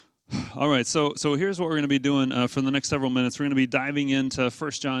All right, so here's what we're going to be doing for the next several minutes. We're going to be diving into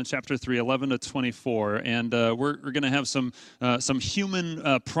 1 John chapter 3, 11 to 24, and we're going to have some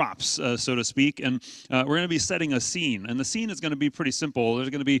human props, so to speak, and we're going to be setting a scene. And the scene is going to be pretty simple. There's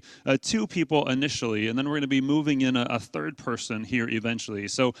going to be two people initially, and then we're going to be moving in a third person here eventually.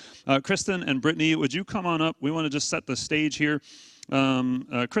 So Kristen and Brittany, would you come on up? We want to just set the stage here.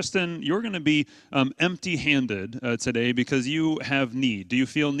 Kristen, you're going to be empty-handed today because you have need. Do you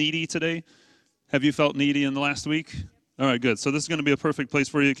feel needy today? Have you felt needy in the last week? All right, good. So this is going to be a perfect place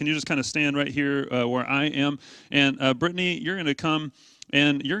for you. Can you just kind of stand right here where I am? And Brittany, you're going to come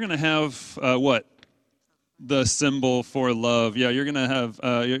and you're going to have what? The symbol for love. Yeah, you're gonna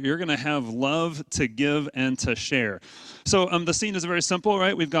have love to give and to share. So the scene is very simple,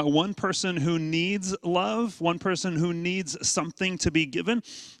 right? We've got one person who needs love, one person who needs something to be given,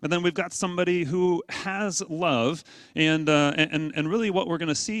 and then we've got somebody who has love. And really, what we're going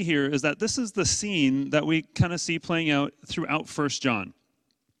to see here is that this is the scene that we kind of see playing out throughout 1 John.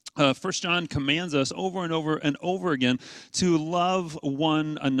 1 John commands us over and over and over again to love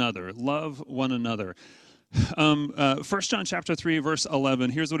one another. Love one another. 1 John chapter 3, verse 11,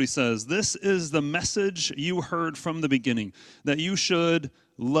 here's what he says. This is the message you heard from the beginning, that you should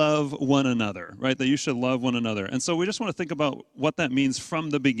love one another, right? That you should love one another. And so we just want to think about what that means from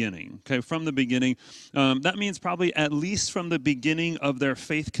the beginning, okay? From the beginning. That means probably at least from the beginning of their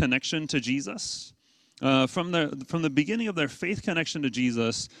faith connection to Jesus. From the beginning of their faith connection to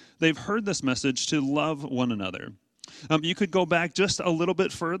Jesus, they've heard this message to love one another. You could go back just a little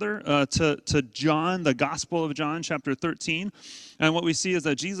bit further to John, the Gospel of John, chapter 13. And what we see is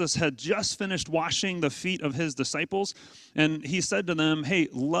that Jesus had just finished washing the feet of his disciples. And he said to them, hey,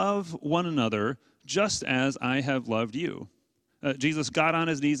 love one another just as I have loved you. Jesus got on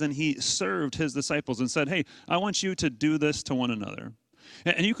his knees and he served his disciples and said, hey, I want you to do this to one another.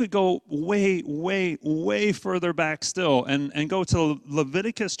 And you could go way, way, way further back still and go to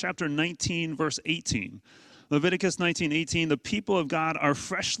Leviticus chapter 19, verse 18. Leviticus 19:18, the people of God are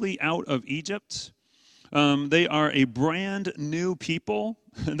freshly out of Egypt. They are a brand new people.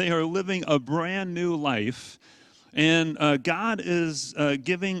 They are living a brand new life. And God is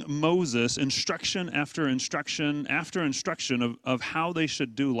giving Moses instruction after instruction after instruction of how they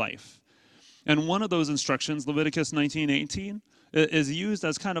should do life. And one of those instructions, Leviticus 19:18, is used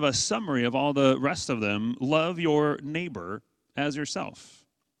as kind of a summary of all the rest of them. Love your neighbor as yourself.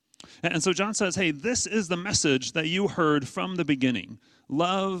 And so John says, hey, this is the message that you heard from the beginning.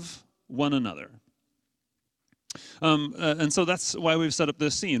 Love one another. And so that's why we've set up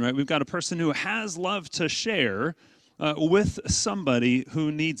this scene, right? We've got a person who has love to share with somebody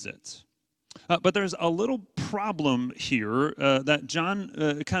who needs it. But there's a little problem here that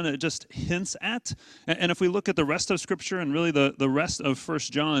John kind of just hints at. And if we look at the rest of Scripture and really the rest of 1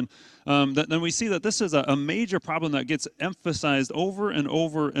 John, then we see that this is a major problem that gets emphasized over and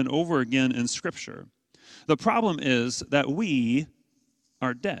over and over again in Scripture. The problem is that we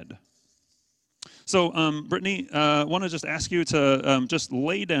are dead. So, Brittany, I want to just ask you to just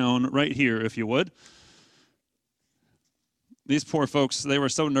lay down right here, if you would. These poor folks, they were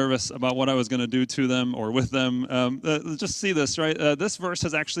so nervous about what I was going to do to them or with them. Just see this, right? This verse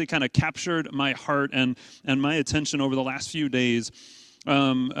has actually kind of captured my heart and my attention over the last few days.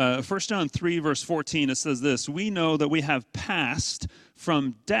 1 John 3, verse 14, it says this, we know that we have passed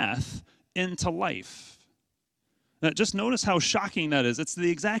from death into life. Now, just notice how shocking that is. It's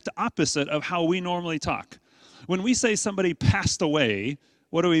the exact opposite of how we normally talk. When we say somebody passed away,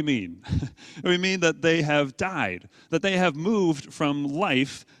 what do we mean? We mean that they have died, that they have moved from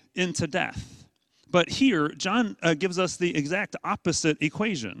life into death. But here, John gives us the exact opposite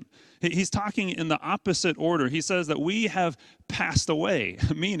equation. He's talking in the opposite order. He says that we have passed away,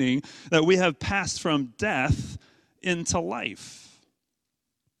 meaning that we have passed from death into life.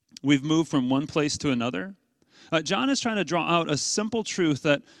 We've moved from one place to another. John is trying to draw out a simple truth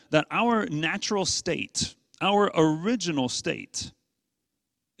that our natural state, our original state,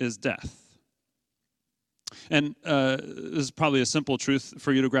 is death. And this is probably a simple truth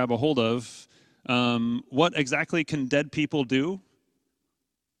for you to grab a hold of. What exactly can dead people do?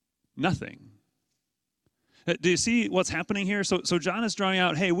 Nothing. Do you see what's happening here? So John is drawing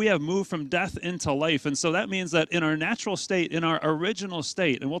out, hey, we have moved from death into life. And so that means that in our natural state, in our original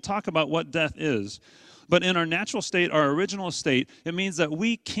state, and we'll talk about what death is, but in our natural state, our original state, it means that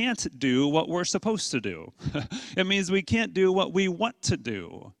we can't do what we're supposed to do. It means we can't do what we want to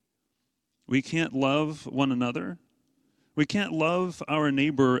do. We can't love one another. We can't love our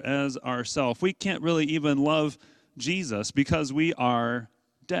neighbor as ourselves. We can't really even love Jesus because we are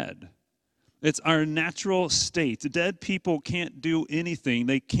dead. It's our natural state. Dead people can't do anything.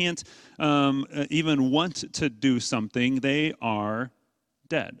 They can't even want to do something. They are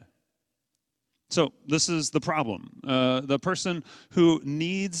dead. So this is the problem. The person who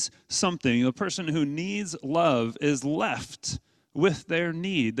needs something, the person who needs love is left with their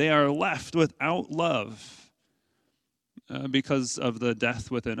need. They are left without love because of the death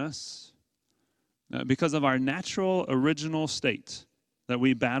within us, because of our natural original state that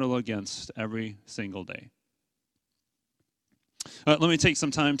we battle against every single day. Let me take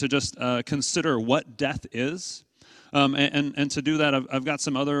some time to just consider what death is. And to do that, I've got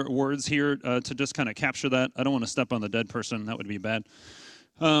some other words here to just kind of capture that. I don't want to step on the dead person. That would be bad.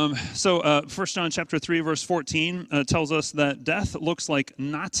 So 1 John chapter 3, verse 14 tells us that death looks like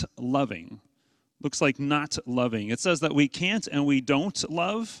not loving. Looks like not loving. It says that we can't and we don't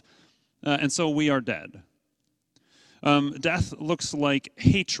love, and so we are dead. Death looks like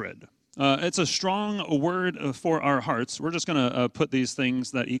hatred. It's a strong word for our hearts. We're just going to put these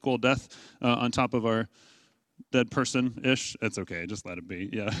things that equal death on top of our dead person-ish. It's okay, just let it be.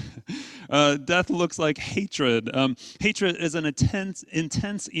 Yeah. Death looks like hatred. Hatred is an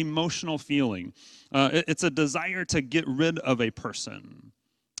intense emotional feeling. It's a desire to get rid of a person.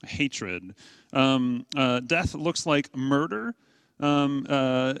 Hatred. Death looks like murder.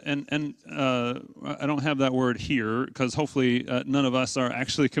 I don't have that word here because hopefully none of us are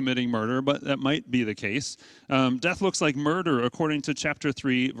actually committing murder, but that might be the case. Death looks like murder according to chapter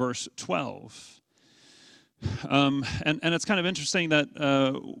 3, verse 12. And it's kind of interesting that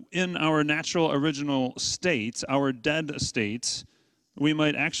in our natural original state, our dead state, we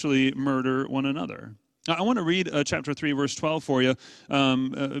might actually murder one another. I want to read chapter 3, verse 12 for you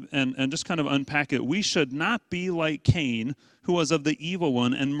and just kind of unpack it. We should not be like Cain, who was of the evil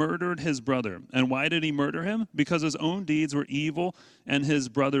one and murdered his brother. And why did he murder him? Because his own deeds were evil and his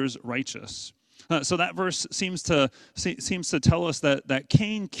brother's righteous. So that verse seems to tell us that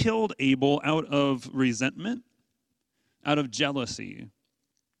Cain killed Abel out of resentment, out of jealousy.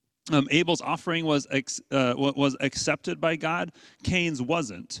 Abel's offering was accepted by God. Cain's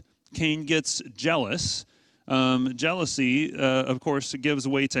wasn't. Cain gets jealous. Jealousy, of course, gives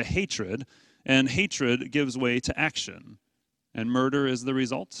way to hatred, and hatred gives way to action. And murder is the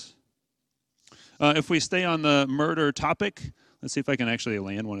result. If we stay on the murder topic, let's see if I can actually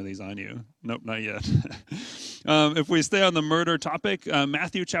land one of these on you. Nope, not yet. If we stay on the murder topic,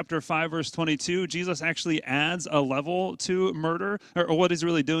 Matthew chapter 5, verse 22, Jesus actually adds a level to murder. Or what he's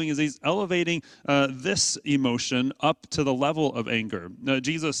really doing is he's elevating this emotion up to the level of anger.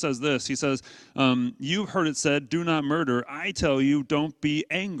 Jesus says this. He says, you've heard it said, do not murder. I tell you, don't be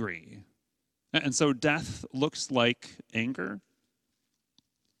angry. And so death looks like anger.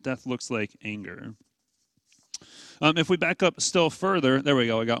 Death looks like anger. If we back up still further, there we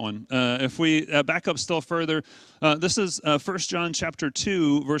go, I got one. If we back up still further, this is 1 John chapter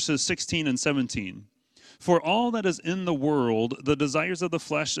 2, verses 16 and 17. For all that is in the world, the desires of the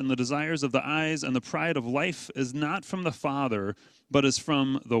flesh and the desires of the eyes and the pride of life is not from the Father, but is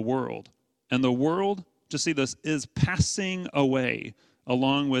from the world. And the world, just see this, is passing away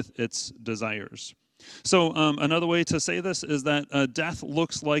along with its desires. So another way to say this is that death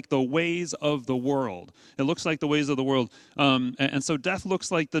looks like the ways of the world. It looks like the ways of the world. And so death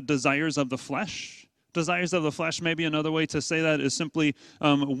looks like the desires of the flesh. Desires of the flesh, maybe another way to say that is simply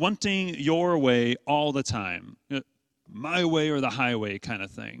wanting your way all the time. My way or the highway kind of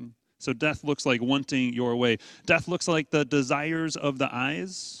thing. So death looks like wanting your way. Death looks like the desires of the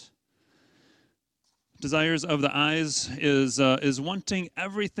eyes. Desires of the eyes is wanting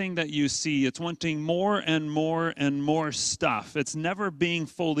everything that you see. It's wanting more and more and more stuff. It's never being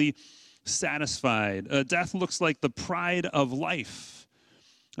fully satisfied. Death looks like the pride of life,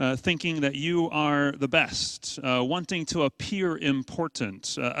 thinking that you are the best, wanting to appear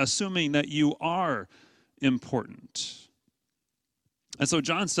important, assuming that you are important. And so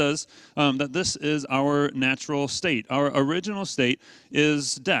John says that this is our natural state. Our original state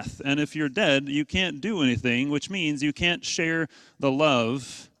is death. And if you're dead, you can't do anything, which means you can't share the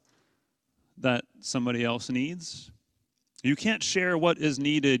love that somebody else needs. You can't share what is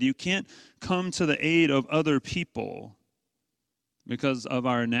needed. You can't come to the aid of other people because of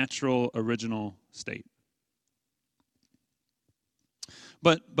our natural original state.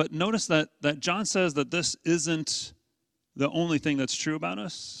 But notice that John says that this isn't the only thing that's true about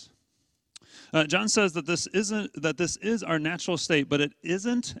us. John says that this is our natural state, but it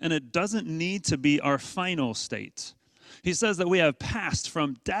isn't and it doesn't need to be our final state. He says that we have passed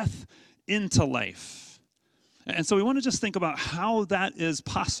from death into life. And so we want to just think about how that is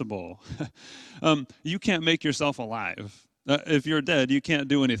possible. You can't make yourself alive. If you're dead, you can't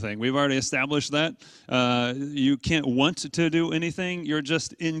do anything. We've already established that. You can't want to do anything. You're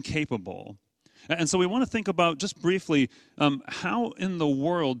just incapable. And so we want to think about just briefly, how in the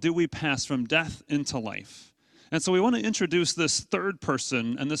world do we pass from death into life? And so we want to introduce this third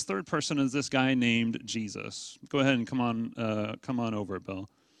person, and this third person is this guy named Jesus. Go ahead and come on over, Bill.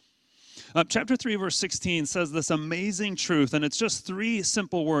 Chapter 3, verse 16 says this amazing truth, and it's just three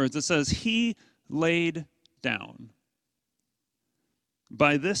simple words. It says, he laid down.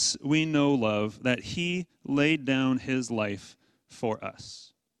 By this we know love, that he laid down his life for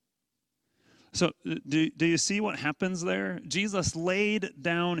us. So do you see what happens there? Jesus laid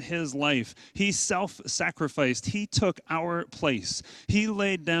down his life. He self-sacrificed. He took our place. He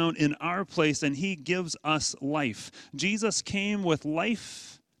laid down in our place, and he gives us life. Jesus came with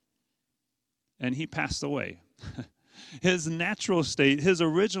life, and he passed away. His natural state, his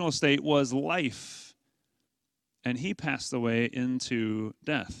original state was life. And he passed away into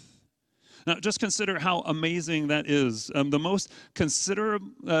death. Now, just consider how amazing that is. The most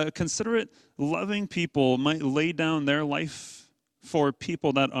considerate, loving people might lay down their life for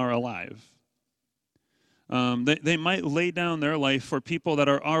people that are alive. They might lay down their life for people that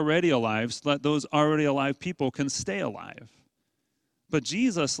are already alive so that those already alive people can stay alive. But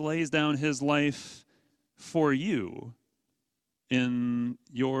Jesus lays down his life for you in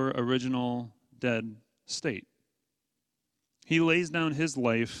your original dead state. He lays down his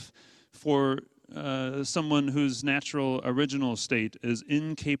life for someone whose natural original state is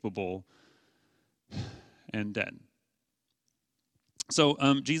incapable and dead. So,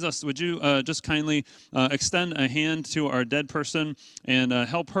 Jesus, would you just kindly extend a hand to our dead person and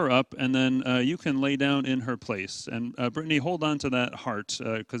help her up, and then you can lay down in her place. And Brittany, hold on to that heart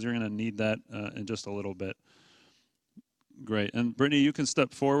because you're going to need that in just a little bit. Great. And Brittany, you can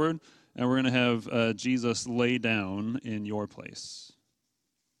step forward. And we're going to have Jesus lay down in your place.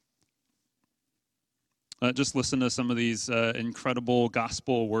 Just listen to some of these incredible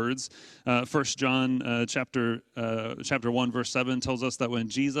gospel words. 1 John chapter 1, verse 7 tells us that when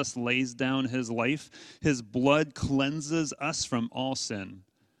Jesus lays down his life, his blood cleanses us from all sin.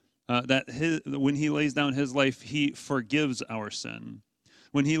 When he lays down his life, he forgives our sin.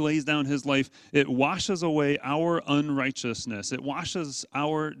 When he lays down his life, it washes away our unrighteousness. It washes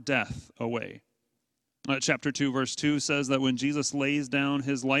our death away. Chapter 2, verse 2 says that when Jesus lays down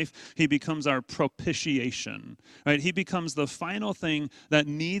his life, he becomes our propitiation. Right? He becomes the final thing that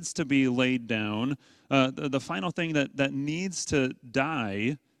needs to be laid down, the final thing that needs to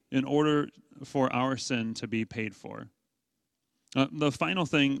die in order for our sin to be paid for. The final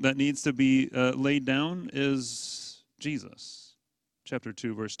thing that needs to be laid down is Jesus. Chapter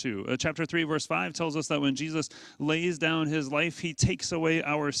 2, verse 2. Chapter 3, verse 5 tells us that when Jesus lays down his life, he takes away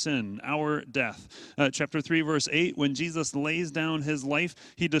our sin, our death. Chapter 3, verse 8, when Jesus lays down his life,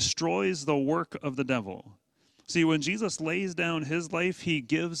 he destroys the work of the devil. See, when Jesus lays down his life, he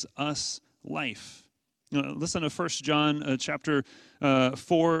gives us life. Listen to 1 John chapter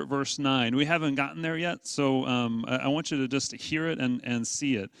 4, verse 9. We haven't gotten there yet, so I want you to just hear it and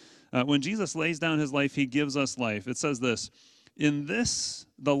see it. When Jesus lays down his life, he gives us life. It says this, in this,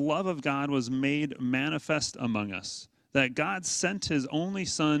 the love of God was made manifest among us, that God sent his only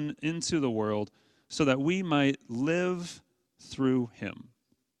Son into the world so that we might live through him.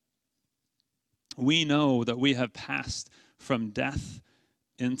 We know that we have passed from death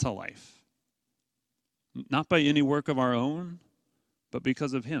into life, not by any work of our own, but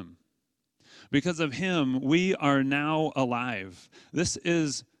because of him. Because of him, we are now alive. This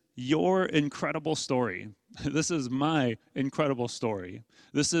is your incredible story. This is my incredible story.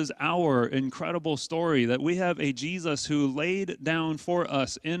 This is our incredible story that we have a Jesus who laid down for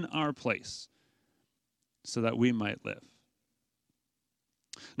us in our place so that we might live.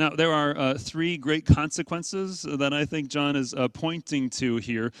 Now, there are three great consequences that I think John is pointing to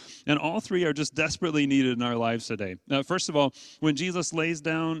here, and all three are just desperately needed in our lives today. First of all, when Jesus lays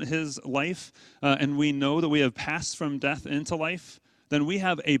down his life, and we know that we have passed from death into life, then we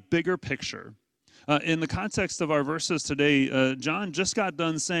have a bigger picture. In the context of our verses today, John just got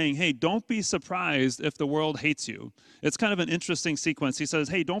done saying, hey, don't be surprised if the world hates you. It's kind of an interesting sequence. He says,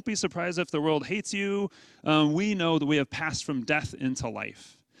 hey, don't be surprised if the world hates you. We know that we have passed from death into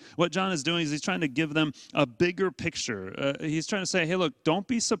life. What John is doing is he's trying to give them a bigger picture. He's trying to say, hey, look, don't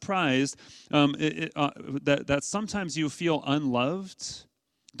be surprised that sometimes you feel unloved.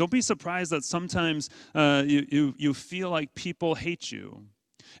 Don't be surprised that sometimes you feel like people hate you.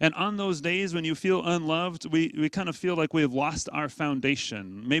 And on those days when you feel unloved, we kind of feel like we have lost our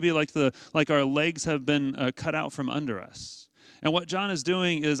foundation. Maybe like our legs have been cut out from under us. And what John is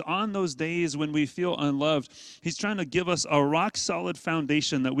doing is on those days when we feel unloved, he's trying to give us a rock solid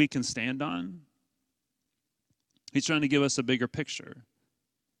foundation that we can stand on. He's trying to give us a bigger picture.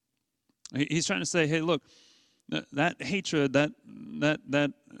 He's trying to say, hey, look, that hatred,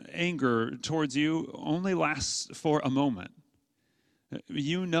 that anger towards you only lasts for a moment.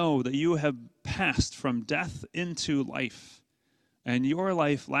 You know that you have passed from death into life, and your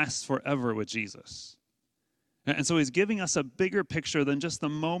life lasts forever with Jesus. And so he's giving us a bigger picture than just the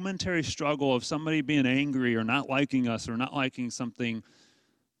momentary struggle of somebody being angry or not liking us or not liking something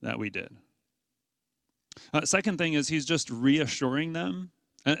that we did. Second thing is he's just reassuring them.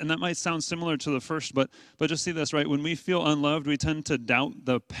 And that might sound similar to the first, but just see this, right? When we feel unloved, we tend to doubt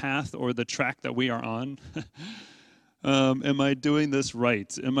the path or the track that we are on. Am I doing this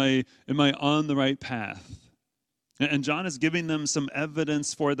right? Am I on the right path? And John is giving them some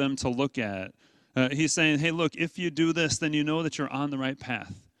evidence for them to look at. He's saying, hey, look, if you do this, then you know that you're on the right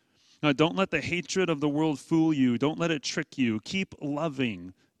path. Don't let the hatred of the world fool you. Don't let it trick you. Keep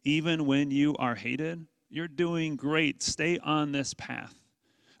loving even when you are hated. You're doing great. Stay on this path.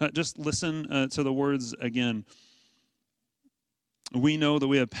 Just listen to the words again. We know that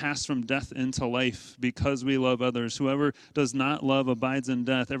we have passed from death into life because we love others. Whoever does not love abides in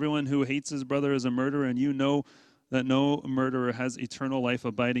death. Everyone who hates his brother is a murderer, and you know that no murderer has eternal life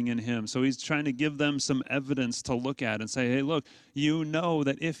abiding in him. So he's trying to give them some evidence to look at and say, hey, look, you know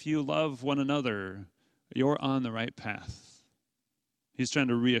that if you love one another, you're on the right path. He's trying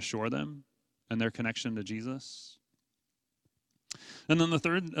to reassure them and their connection to Jesus. And then the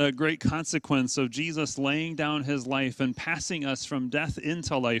third great consequence of Jesus laying down his life and passing us from death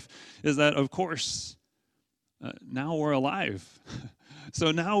into life is that, of course, now we're alive.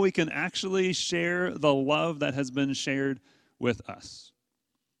 So now we can actually share the love that has been shared with us.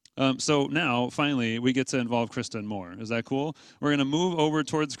 So now, finally, we get to involve Kristen more. Is that cool? We're going to move over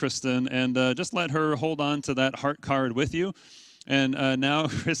towards Kristen and just let her hold on to that heart card with you. And now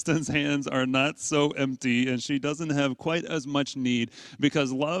Kristen's hands are not so empty, and she doesn't have quite as much need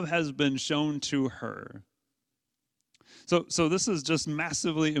because love has been shown to her. So this is just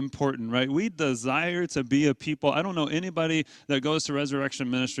massively important, right? We desire to be a people. I don't know anybody that goes to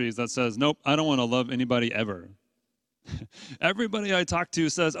Resurrection Ministries that says, nope, I don't want to love anybody ever. Everybody I talk to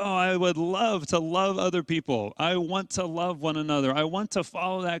says, oh, I would love to love other people. I want to love one another. I want to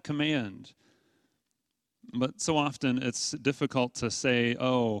follow that command. But so often it's difficult to say,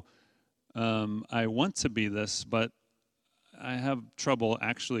 I want to be this, but I have trouble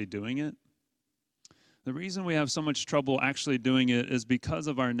actually doing it. The reason we have so much trouble actually doing it is because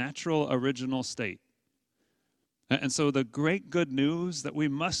of our natural original state. And so the great good news that we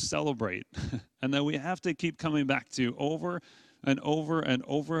must celebrate and that we have to keep coming back to over and over and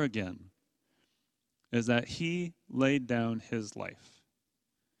over again is that he laid down his life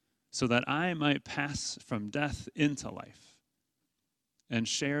so that I might pass from death into life and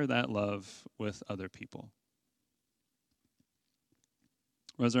share that love with other people.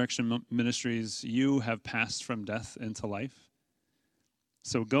 Resurrection Ministries, you have passed from death into life.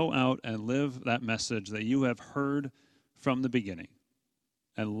 So go out and live that message that you have heard from the beginning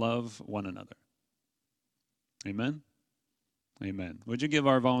and love one another. Amen? Amen. Would you give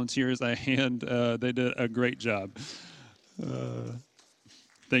our volunteers a hand? They did a great job.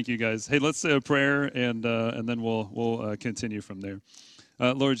 Thank you, guys. Hey, let's say a prayer, and then we'll continue from there.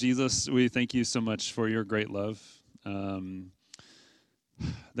 Lord Jesus, we thank you so much for your great love.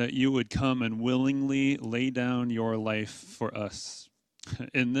 That you would come and willingly lay down your life for us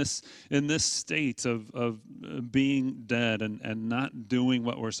in this state of being dead and not doing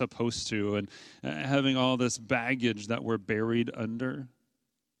what we're supposed to and having all this baggage that we're buried under.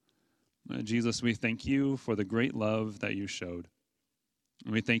 Jesus, we thank you for the great love that you showed.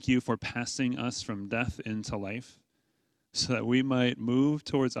 And we thank you for passing us from death into life so that we might move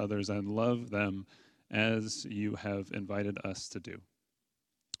towards others and love them as you have invited us to do.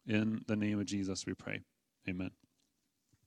 In the name of Jesus, we pray. Amen.